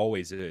 like it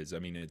always is. I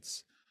mean,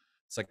 it's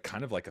like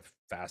kind of like a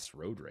fast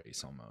road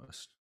race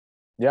almost.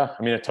 Yeah,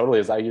 I mean, it totally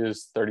is. I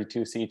used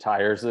 32C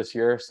tires this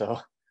year, so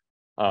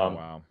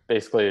wow,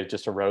 basically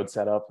just a road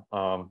setup.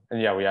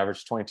 And yeah, we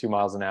averaged 22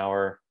 miles an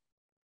hour.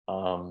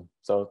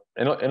 So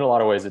in a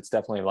lot of ways, it's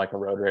definitely like a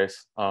road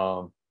race.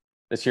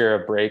 this year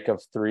a break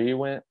of 3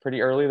 went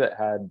pretty early that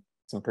had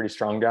some pretty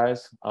strong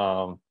guys.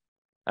 I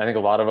think a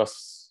lot of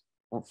us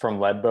from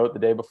lead boat the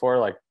day before,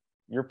 like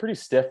you're pretty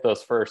stiff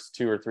those first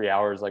 2 or 3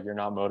 hours, like you're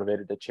not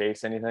motivated to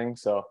chase anything.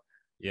 So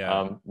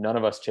Yeah. none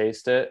of us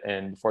chased it,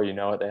 and before you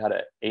know it, they had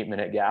an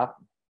 8-minute gap.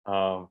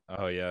 Oh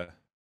yeah.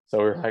 So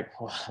we were like,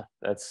 well,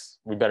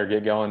 we better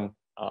get going,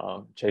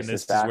 chase And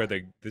this back.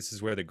 this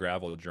is where the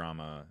gravel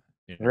drama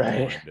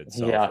Right. intertwined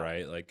itself, Yeah.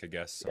 right? Like I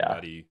guess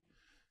somebody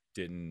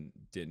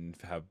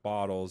didn't have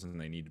bottles and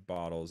they needed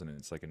bottles, and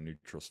it's like a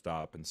neutral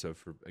stop. And so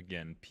for,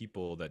 again,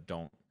 people that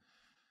don't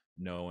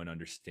know and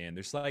understand,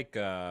 there's like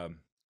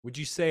would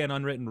you say an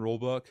unwritten rule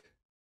book?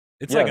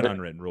 It's like an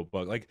unwritten rule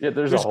book. Like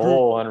there's a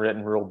whole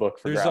unwritten rule book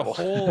for gravel. There's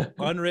a whole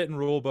unwritten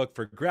rule book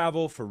for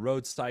gravel, for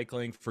road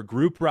cycling, for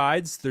group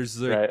rides. There's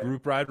the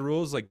group ride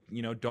rules, like,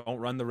 you know, don't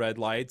run the red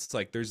lights.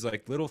 Like there's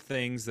like little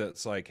things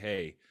that's like,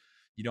 hey,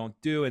 you don't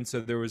do. And so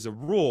there was a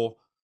rule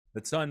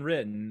that's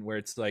unwritten where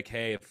it's like,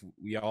 hey, if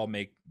we all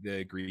make the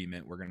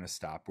agreement, we're going to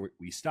stop,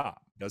 we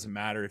stop. Doesn't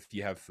matter if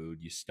you have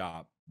food, you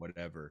stop,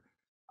 whatever.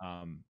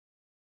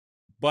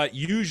 But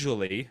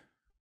usually,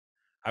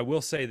 I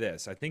will say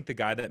this, I think the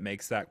guy that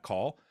makes that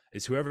call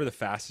is whoever the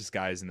fastest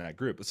guy is in that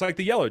group. It's like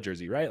the yellow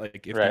jersey, right?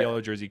 Like if the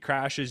yellow jersey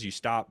crashes, you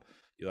stop,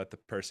 you let the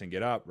person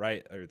get up,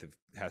 right? Or if it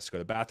has to go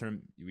to the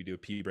bathroom, we do a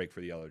pee break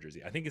for the yellow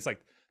jersey. I think it's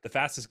like the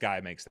fastest guy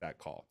makes that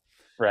call.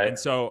 Right. And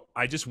so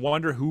I just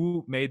wonder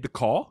who made the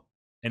call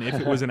and if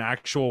it was an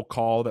actual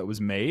call that was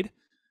made.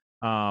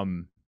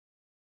 Yeah,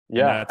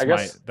 I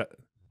guess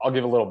I'll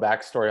give a little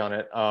backstory on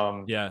it.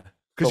 Yeah.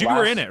 Because you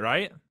were in it,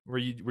 right? Were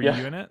you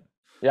in it?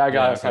 Yeah, I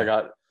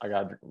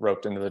got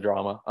roped into the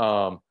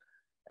drama.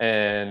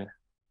 And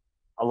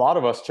a lot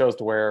of us chose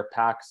to wear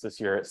packs this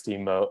year at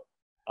Steamboat.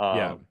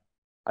 I'd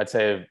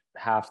say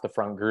half the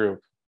front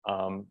group.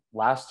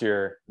 Last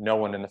year, no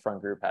one in the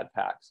front group had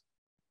packs.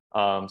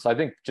 So I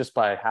think just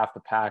by half the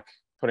pack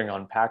putting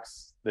on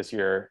packs this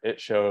year, it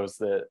shows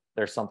that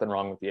there's something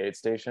wrong with the aid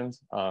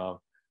stations. And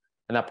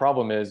that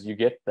problem is you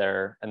get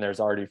there and there's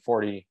already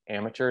 40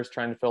 amateurs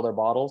trying to fill their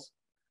bottles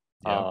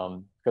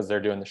because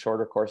they're doing the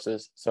shorter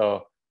courses.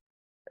 So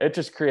it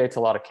just creates a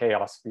lot of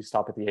chaos if you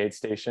stop at the aid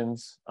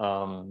stations.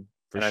 I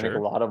think a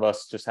lot of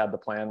us just had the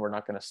plan, we're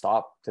not going to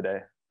stop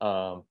today,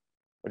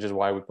 which is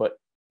why we put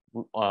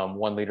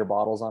 1 liter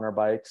bottles on our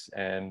bikes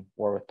and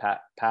wore with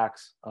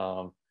packs.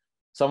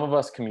 Some of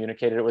us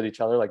communicated it with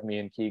each other, like me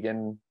and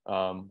Keegan.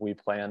 We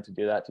planned to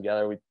do that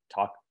together. We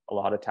talk a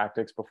lot of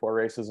tactics before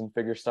races and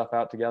figure stuff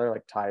out together,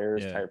 like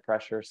tires, tire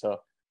pressure. So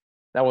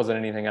that wasn't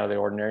anything out of the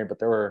ordinary, but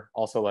there were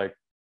also like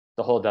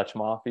the whole Dutch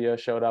Mafia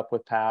showed up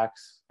with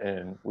packs,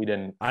 and we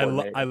didn't. I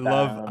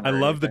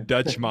love the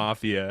Dutch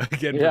Mafia.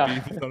 Again, for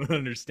people who don't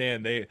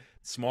understand,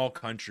 small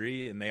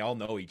country and they all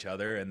know each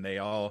other and they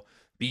all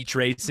beach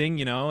racing,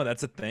 you know,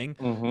 that's a thing.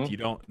 If you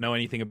don't know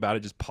anything about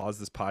it, just pause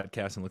this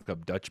podcast and look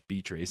up Dutch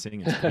beach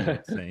racing. It's pretty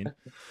insane.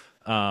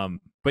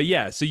 But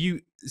yeah, so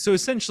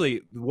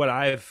essentially what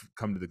I've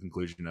come to the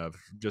conclusion of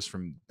just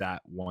from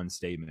that one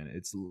statement,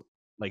 it's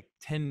like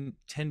 10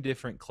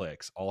 different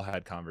cliques all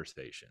had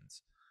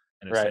conversations.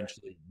 And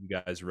essentially you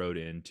guys rode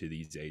into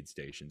these aid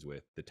stations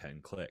with the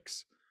 10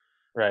 cliques.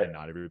 Right. And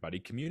not everybody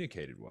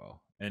communicated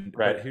well.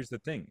 But here's the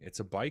thing,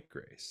 it's a bike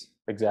race.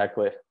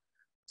 Exactly.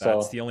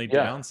 That's the only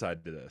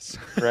downside to this.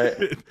 Right.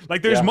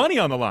 Like there's money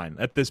on the line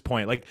at this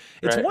point. Like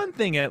it's one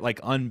thing at like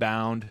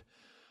Unbound,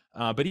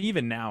 but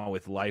even now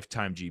with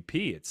Lifetime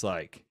GP, it's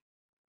like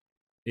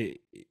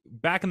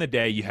back in the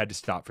day you had to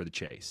stop for the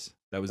chase.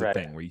 That was a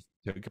thing where you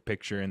took a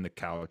picture in the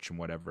couch and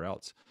whatever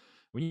else.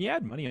 When you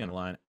add money on the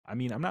line, I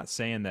mean, I'm not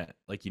saying that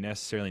like you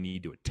necessarily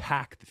need to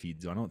attack the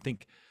feed zone. I don't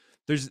think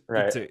there's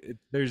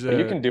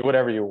you can do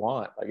whatever you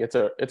want. Like it's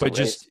a race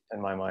just, in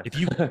my mind.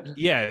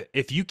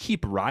 if you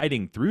keep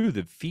riding through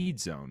the feed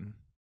zone,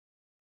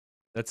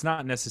 that's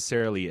not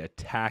necessarily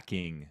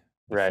attacking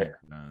the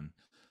feed zone.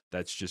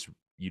 That's just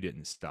you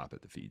didn't stop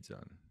at the feed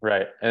zone.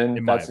 Right. And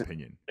in my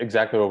opinion,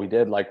 exactly what we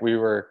did. Like we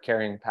were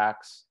carrying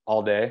packs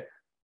all day.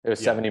 It was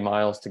 70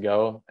 miles to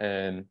go,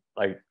 and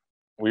like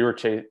we were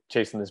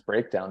chasing this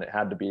breakdown. It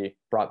had to be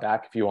brought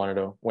back if you wanted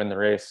to win the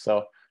race.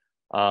 So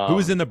who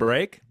was in the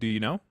break? Do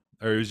you know?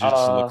 Or it was just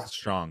look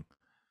strong?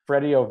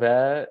 Freddie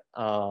Ovett.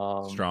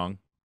 Strong.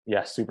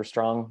 Yeah, super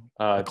strong.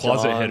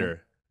 Closet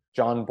hitter.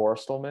 John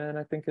Borstelman,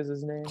 I think is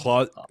his name.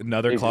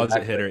 Another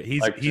closet hitter.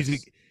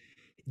 He's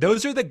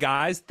those are the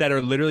guys that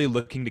are literally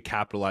looking to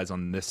capitalize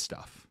on this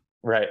stuff.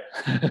 Right.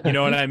 You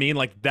know what I mean?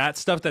 Like that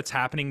stuff that's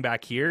happening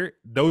back here,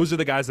 those are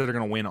the guys that are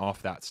going to win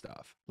off that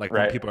stuff. Like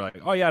when people are like,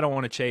 oh yeah, I don't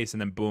want to chase.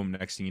 And then boom,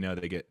 next thing you know,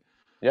 they get.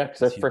 Yeah, because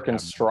they're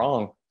freaking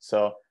strong.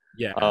 So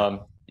yeah,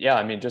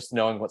 I mean, just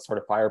knowing what sort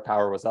of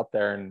firepower was up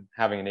there and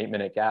having an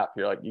 8-minute gap,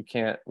 you're like, we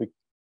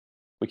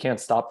can't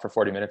stop for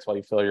 40 minutes while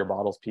you fill your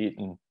bottles, Pete.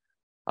 And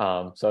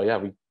so yeah,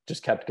 we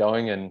just kept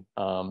going. And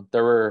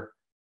there were,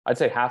 I'd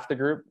say half the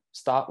group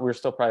stopped. We were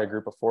still probably a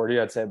group of 40.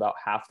 I'd say about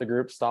half the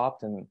group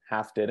stopped and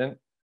half didn't.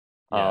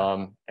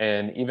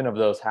 And even of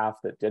those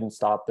half that didn't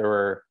stop, there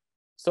were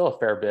still a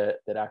fair bit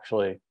that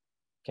actually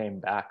came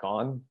back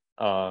on.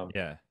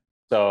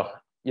 So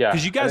Yeah.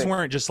 Because you guys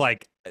weren't just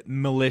like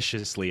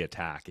maliciously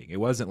attacking. It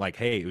wasn't like,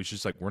 hey, it was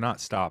just like, we're not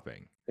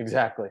stopping.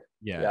 Exactly.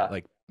 Yeah.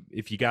 Like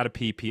if you got to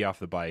pee off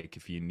the bike,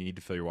 if you need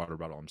to fill your water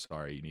bottle, I'm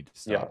sorry, you need to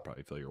stop,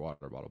 probably fill your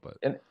water bottle. But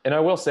and I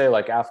will say,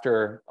 like,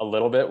 after a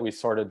little bit, we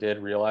sort of did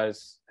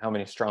realize how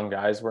many strong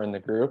guys were in the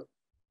group.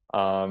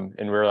 And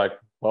we were like,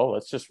 well,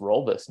 let's just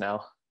roll this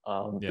now.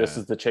 This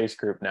is the chase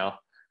group now.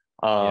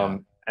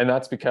 And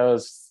that's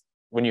because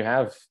when you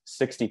have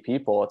 60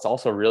 people, it's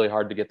also really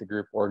hard to get the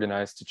group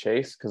organized to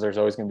chase, because there's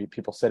always going to be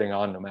people sitting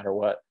on no matter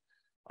what.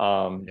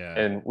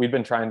 And we'd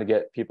been trying to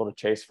get people to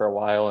chase for a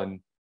while, and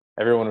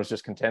everyone was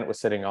just content with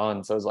sitting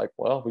on. So I was like,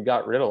 well, we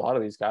got rid of a lot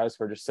of these guys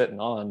who are just sitting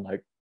on.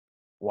 Like,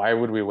 why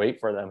would we wait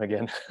for them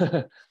again?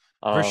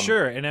 For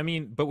sure. And I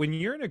mean, but when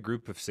you're in a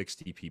group of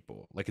 60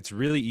 people, like, it's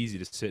really easy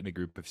to sit in a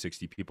group of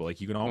 60 people.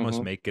 Like, you can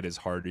almost make it as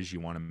hard as you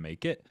want to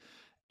make it.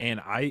 And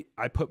I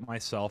put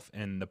myself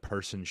in the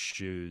person's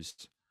shoes.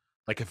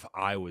 Like, if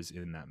I was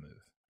in that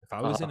move, if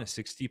I was in a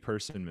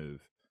 60-person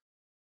move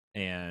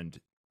and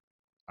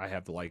I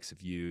have the likes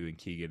of you and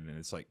Keegan, and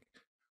it's like,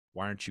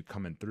 why aren't you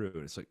coming through?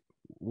 And it's like,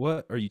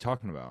 what are you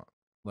talking about?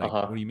 Like,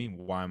 what do you mean,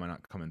 why am I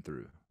not coming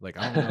through? Like,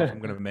 I don't know if I'm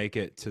going to make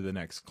it to the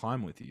next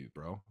climb with you,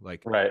 bro.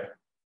 Like,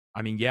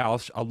 I mean, yeah,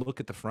 I'll look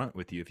at the front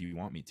with you if you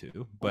want me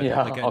to, but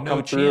like, I'll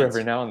come through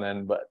every now and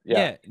then. But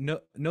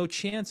no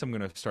chance I'm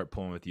gonna start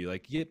pulling with you.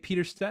 Like, get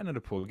Peter Stetner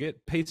to pull,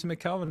 get Payson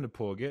McKelvin to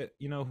pull, get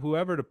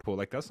whoever to pull.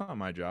 Like, that's not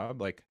my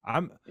job. Like,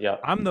 I'm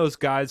those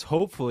guys.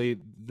 Hopefully,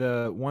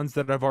 the ones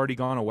that have already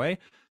gone away.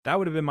 That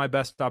would have been my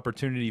best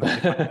opportunity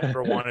if I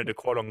ever wanted to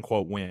quote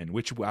unquote win,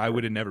 which I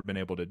would have never been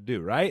able to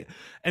do, right?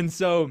 And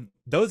so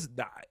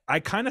I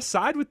kind of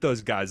side with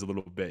those guys a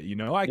little bit.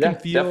 I can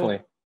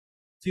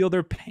feel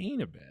their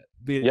pain a bit.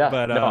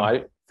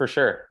 I for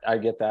sure, I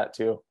get that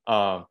too.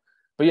 But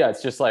yeah,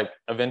 it's just like,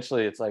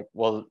 eventually it's like,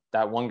 well,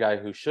 that one guy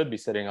who should be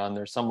sitting on,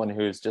 there's someone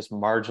who's just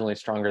marginally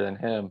stronger than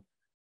him,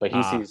 but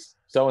he sees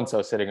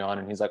so-and-so sitting on,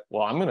 and he's like,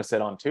 well, I'm going to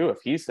sit on too if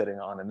he's sitting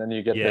on. And then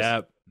you get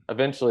this,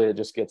 eventually it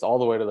just gets all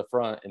the way to the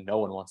front and no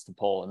one wants to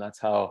pull. And that's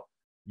how,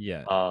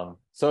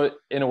 so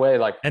in a way,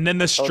 like, and then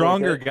the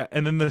stronger guy,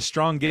 and then the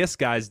strongest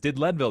guys did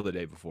Leadville the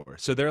day before.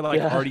 So they're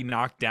like already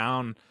knocked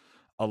down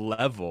a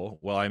level.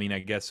 Well, I mean, I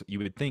guess you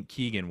would think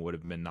Keegan would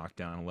have been knocked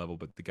down a level,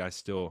 but the guy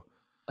still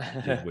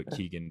did what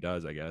Keegan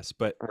does, I guess.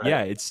 But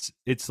yeah,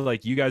 it's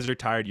like, you guys are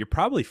tired. You're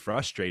probably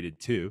frustrated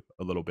too,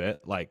 a little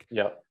bit, like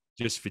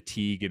just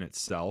fatigue in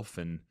itself,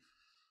 and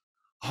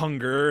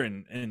hunger,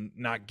 and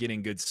not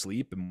getting good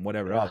sleep and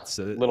whatever else.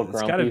 So a little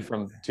grumpy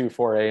from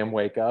 4 a.m.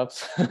 wake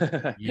ups.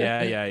 So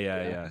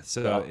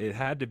it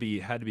had to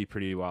be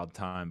pretty wild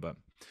time. But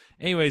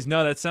anyways,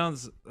 no, that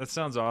sounds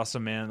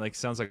awesome, man. Like,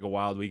 sounds like a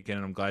wild weekend,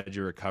 and I'm glad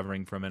you're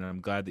recovering from it. And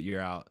I'm glad that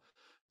you're out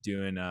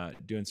doing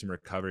some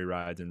recovery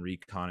rides and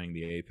reconning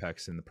the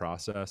Apex in the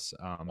process.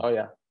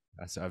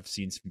 I've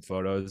seen some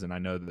photos, and I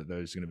know that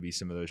there's going to be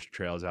some of those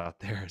trails out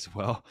there as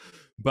well.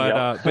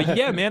 But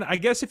yeah, man, I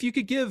guess if you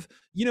could give,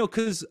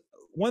 because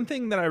one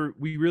thing that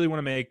we really want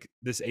to make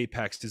this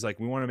Apex is, like,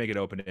 we want to make it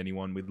open to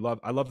anyone.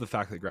 I love the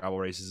fact that gravel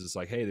races is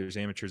like, hey, there's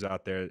amateurs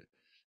out there,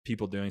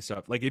 people doing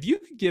stuff. Like, if you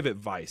could give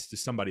advice to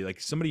somebody, like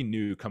somebody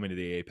new coming to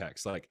the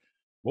Apex, like,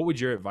 what would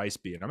your advice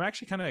be? And I'm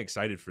actually kind of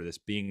excited for this,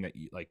 being that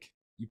you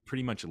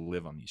pretty much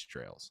live on these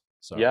trails.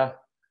 So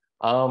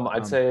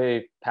I'd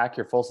say pack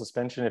your full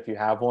suspension if you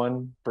have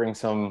one. Bring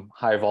some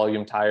high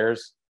volume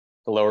tires.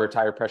 The lower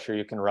tire pressure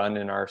you can run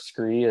in our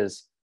scree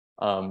is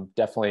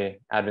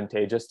definitely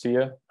advantageous to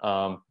you.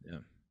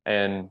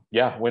 And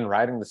when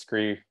riding the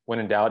scree, when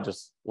in doubt,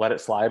 just let it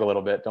slide a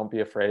little bit. Don't be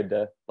afraid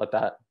to let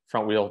that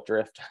front wheel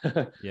drift.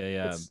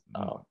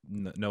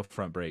 No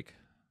front brake.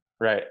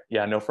 Right.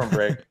 Yeah, no front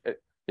brake.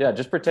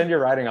 Just pretend you're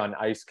riding on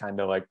ice, kind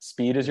of like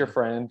speed is your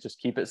friend. Just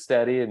keep it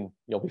steady and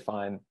you'll be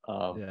fine.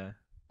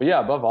 But yeah,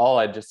 above all,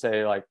 I'd just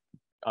say, like,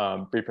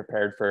 be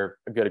prepared for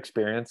a good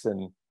experience,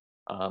 and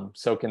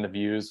soak in the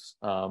views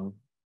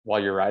while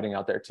you're riding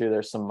out there too.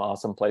 There's some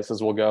awesome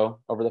places we'll go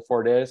over the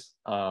 4 days.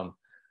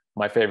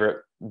 My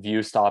favorite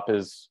view stop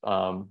is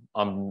on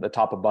the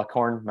top of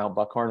Mount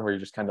Buckhorn, where you're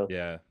just kind of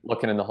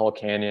looking in the whole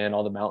canyon,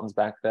 all the mountains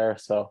back there.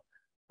 So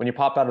when you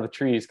pop out of the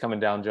trees coming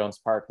down Jones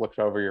Park, look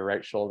over your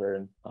right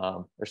shoulder,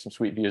 and there's some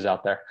sweet views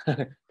out there.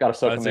 Got to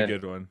soak them in. That's a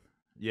good one.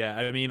 Yeah,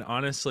 I mean,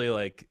 honestly,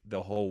 like,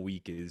 the whole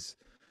week is,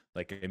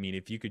 like, I mean,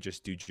 if you could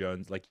just do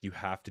Jones, like, you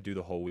have to do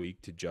the whole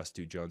week to just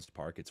do Jones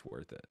Park, it's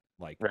worth it.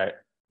 Like,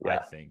 I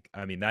think.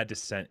 I mean, that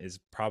descent is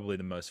probably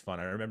the most fun.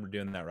 I remember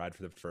doing that ride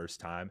for the first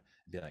time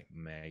and being like,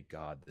 my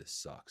God, this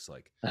sucks.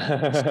 Like,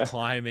 just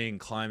climbing.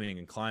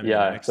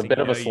 Yeah, it's a bit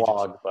of a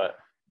slog, but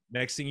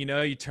next thing you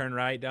know, you turn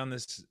right down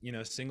this,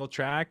 single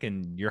track,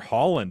 and you're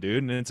hauling,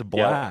 dude, and it's a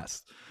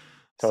blast.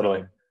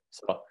 Totally.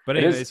 So but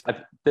anyways,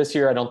 this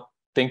year I don't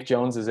think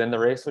Jones is in the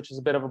race, which is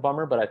a bit of a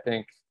bummer, but I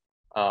think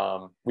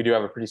we do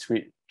have a pretty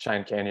sweet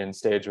Cheyenne Canyon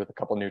stage with a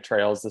couple new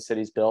trails the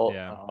city's built.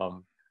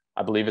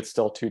 I believe it's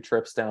still 2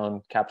 trips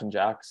down Captain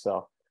Jack.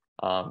 So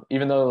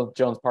Even though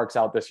Jones Park's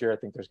out this year, I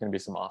think there's going to be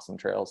some awesome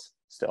trails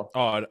still.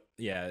 Oh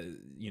yeah,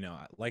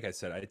 like I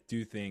said, I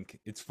do think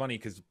it's funny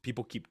because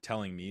people keep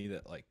telling me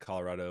that like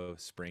Colorado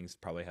Springs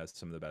probably has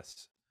some of the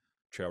best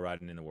trail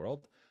riding in the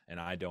world, and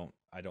I don't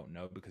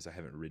know because I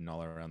haven't ridden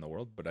all around the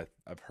world, but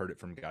I've heard it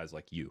from guys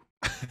like you,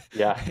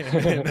 Yeah,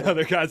 and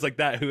other guys like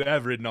that who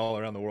have ridden all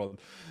around the world.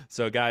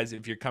 So guys,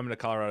 if you're coming to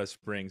Colorado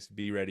Springs,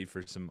 be ready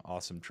for some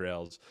awesome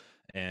trails.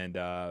 And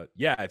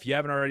yeah, if you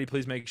haven't already,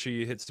 please make sure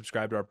you hit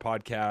subscribe to our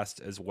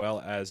podcast, as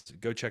well as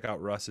go check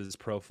out Russ's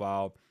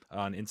profile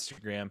on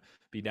Instagram.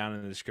 Be down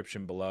in the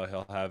description below.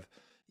 He'll have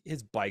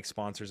his bike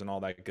sponsors and all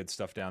that good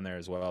stuff down there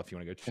as well if you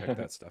want to go check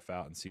that stuff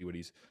out and see what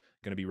he's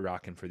going to be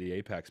rocking for the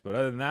Apex. But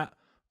other than that,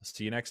 I'll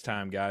see you next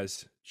time,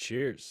 guys.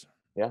 Cheers.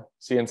 Yeah.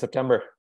 See you in September.